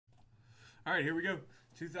All right, here we go.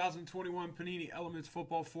 2021 Panini Elements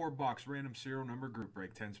Football 4-box random serial number group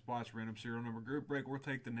break. 10 spots, random serial number group break. We'll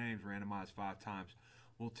take the names, randomize 5 times.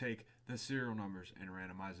 We'll take the serial numbers and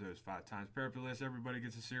randomize those 5 times. Pair up your list. Everybody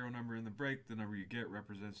gets a serial number in the break. The number you get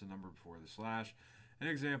represents the number before the slash. An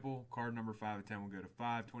example, card number 5 of 10 will go to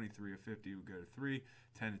 5, 23 of 50 will go to 3,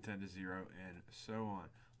 10 to 10 to 0, and so on.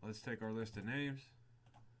 Let's take our list of names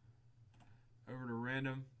over to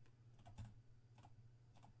random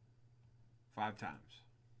 5 times.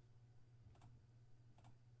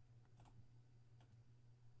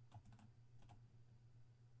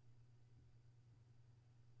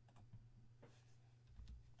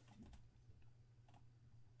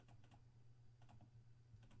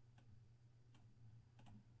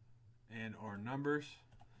 And our numbers: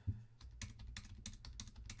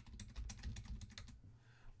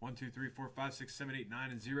 1, 2, 3, 4, 5, 6, 7, 8,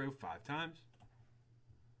 9, and 0 5 times.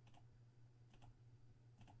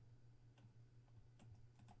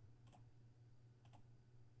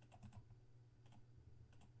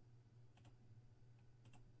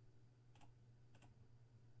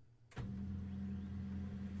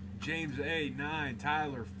 James A 9,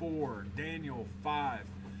 Tyler 4, Daniel 5,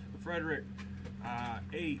 Frederick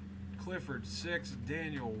 8, Clifford 6,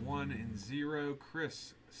 Daniel 1 and 0,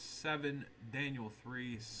 Chris 7, Daniel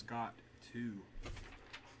 3, Scott 2.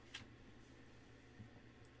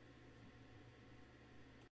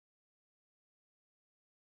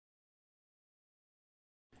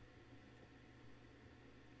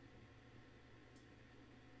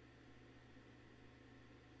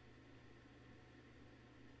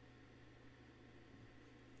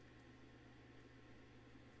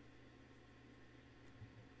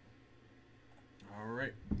 All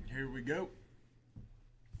right, here we go.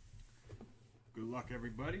 Good luck,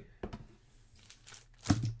 everybody.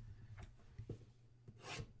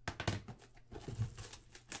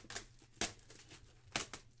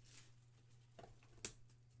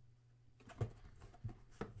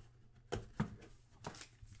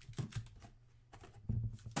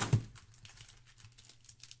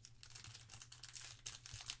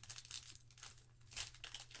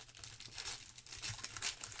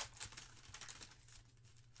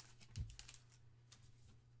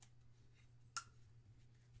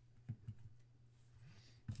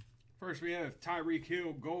 First, we have Tyreek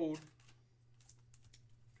Hill Gold,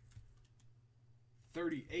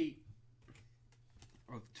 38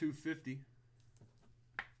 of 250.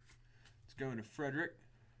 It's going to Frederick.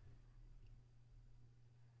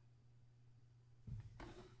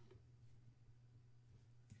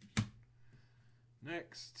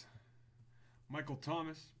 Next, Michael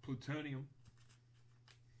Thomas, Plutonium.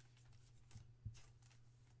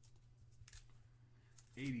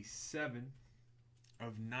 87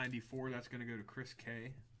 of 94. That's going to go to Chris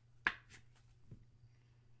K.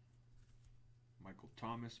 Michael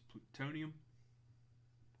Thomas, Plutonium.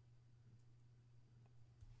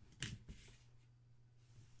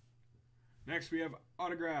 Next, we have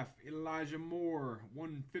autograph Elijah Moore,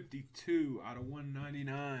 152 out of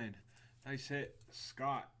 199. Nice hit,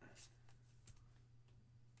 Scott.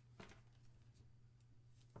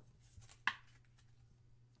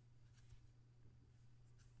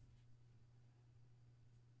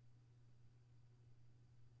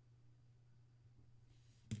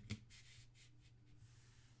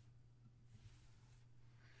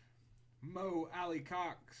 Mo Ali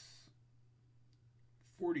Cox,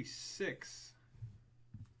 46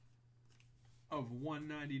 of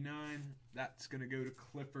 199. That's going to go to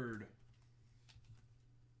Clifford.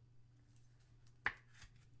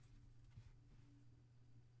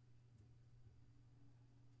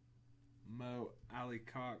 Mo Ali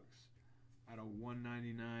Cox out of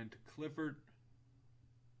 199 to Clifford.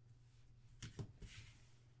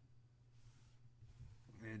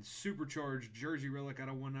 And Supercharged Jersey Relic out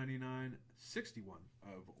of 199, 61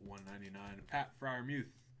 of 199. Pat Fryermuth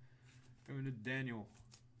going to Daniel.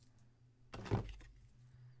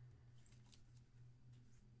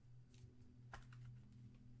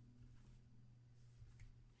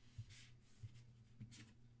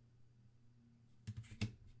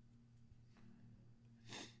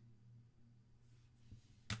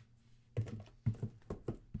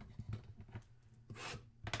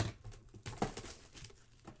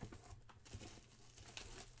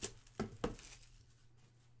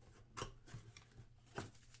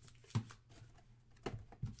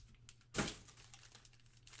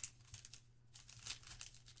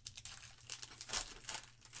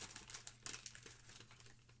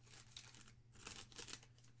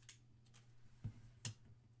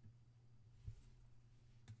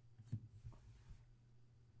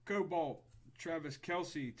 Cobalt, Travis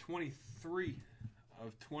Kelce, 23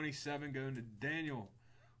 of 27 going to Daniel.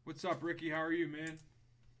 What's up, Ricky? How are you, man?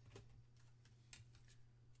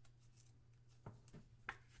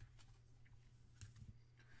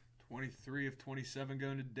 $23 of 27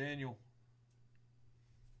 going to Daniel.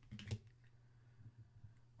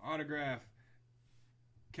 Autograph.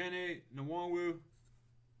 Kene Nwanwu,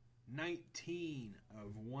 19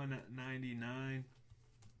 of 199.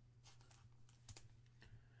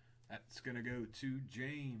 That's going to go to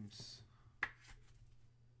James.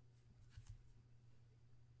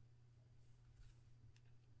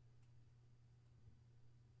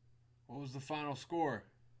 What was the final score?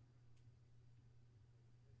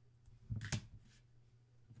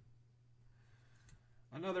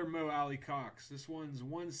 Another Mo Alley Cox. This one's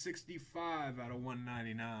 165 out of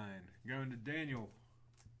 199. Going to Daniel.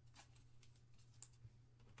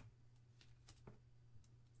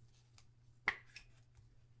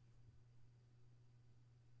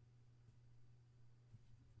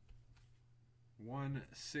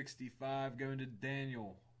 $165 going to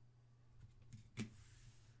Daniel.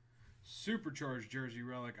 Supercharged jersey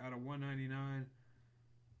relic out of 199.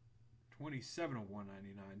 27 of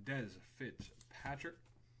 199. Des Fitzpatrick.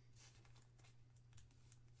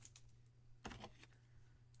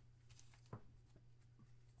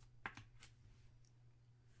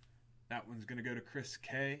 That one's going to go to Chris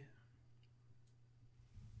K.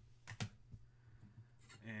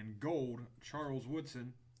 And gold, Charles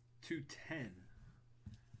Woodson, 210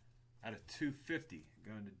 out of 250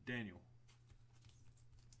 going to Daniel.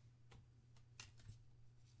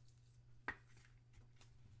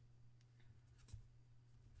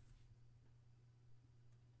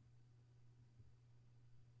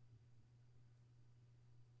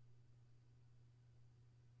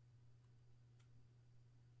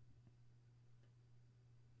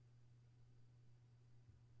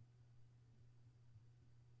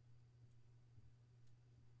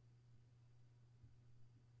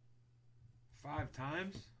 Five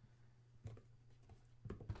times.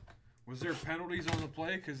 Was there penalties on the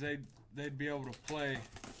play? Because they'd be able to play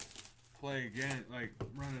again, like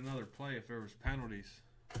run another play if there was penalties.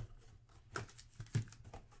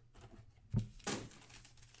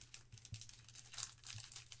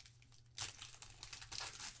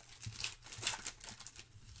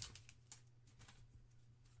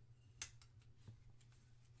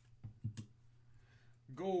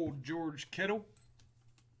 Gold George Kittle.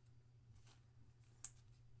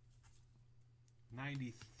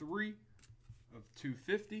 93 of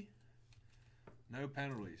 250. No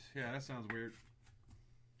penalties. Yeah, that sounds weird.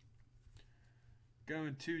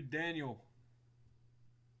 Going to Daniel.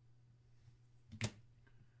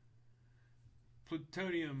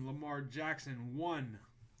 Plutonium Lamar Jackson, 1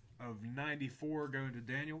 of 94 going to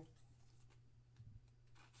Daniel.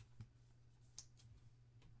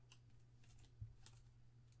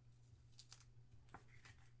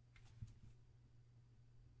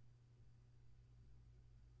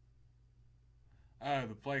 Oh,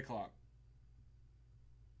 the play clock.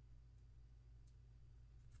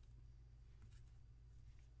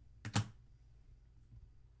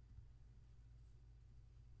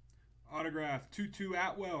 Autograph, Tutu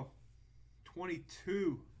Atwell,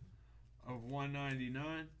 22 of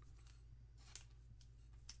 199.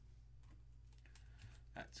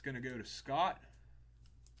 That's going to go to Scott.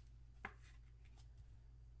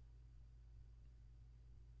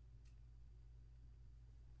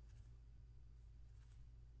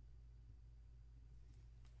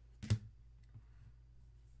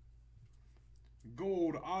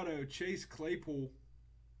 Gold auto Chase Claypool,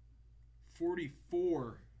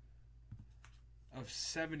 44 of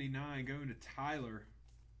 79 going to Tyler.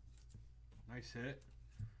 Nice hit.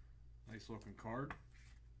 Nice looking card.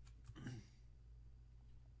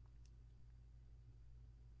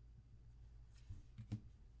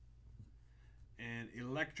 And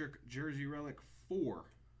electric jersey relic 4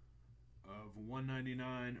 of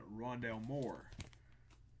 199 Rondale Moore.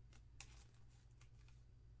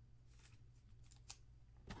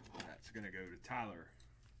 That's going to go to Tyler.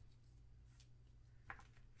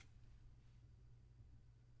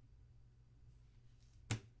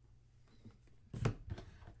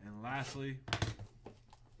 And lastly,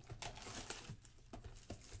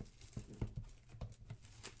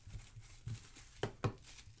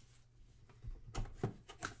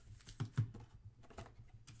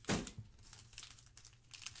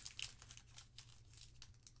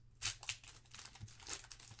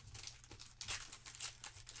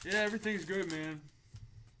 yeah, everything's good, man.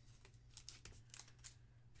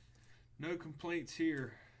 No complaints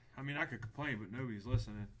here. I mean, I could complain, but nobody's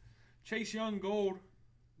listening. Chase Young gold,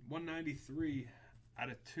 193 out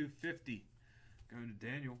of 250. Going to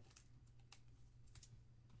Daniel.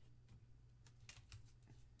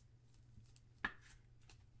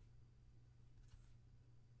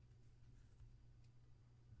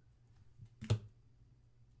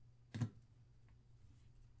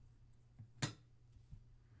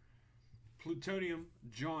 Plutonium,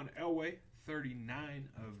 John Elway, 39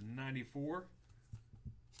 of 94.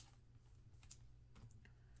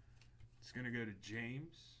 It's going to go to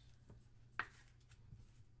James.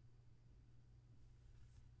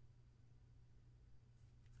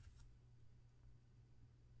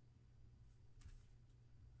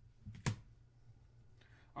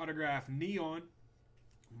 Autograph Neon,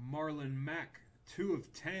 Marlon Mack, 2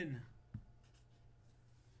 of 10.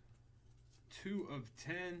 2 of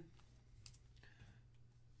 10.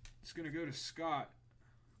 It's going to go to Scott.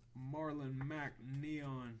 Marlon Mack,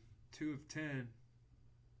 Neon, 2 of 10.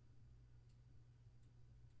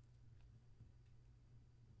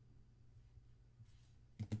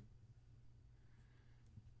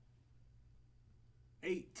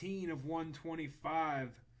 /18 of 125.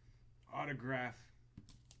 Autograph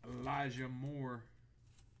Elijah Moore.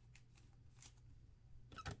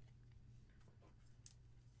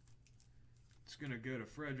 It's going to go to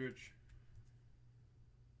Frederick.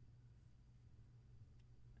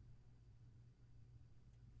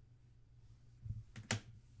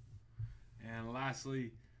 And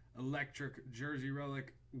lastly, Electric Jersey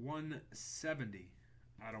Relic 170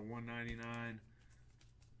 out of 199.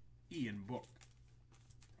 Ian Book.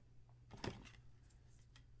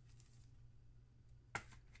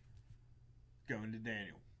 Going to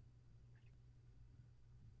Daniel.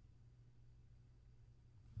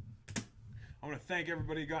 I want to thank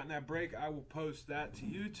everybody who got in that break. I will post that to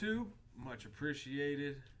YouTube. Much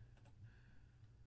appreciated.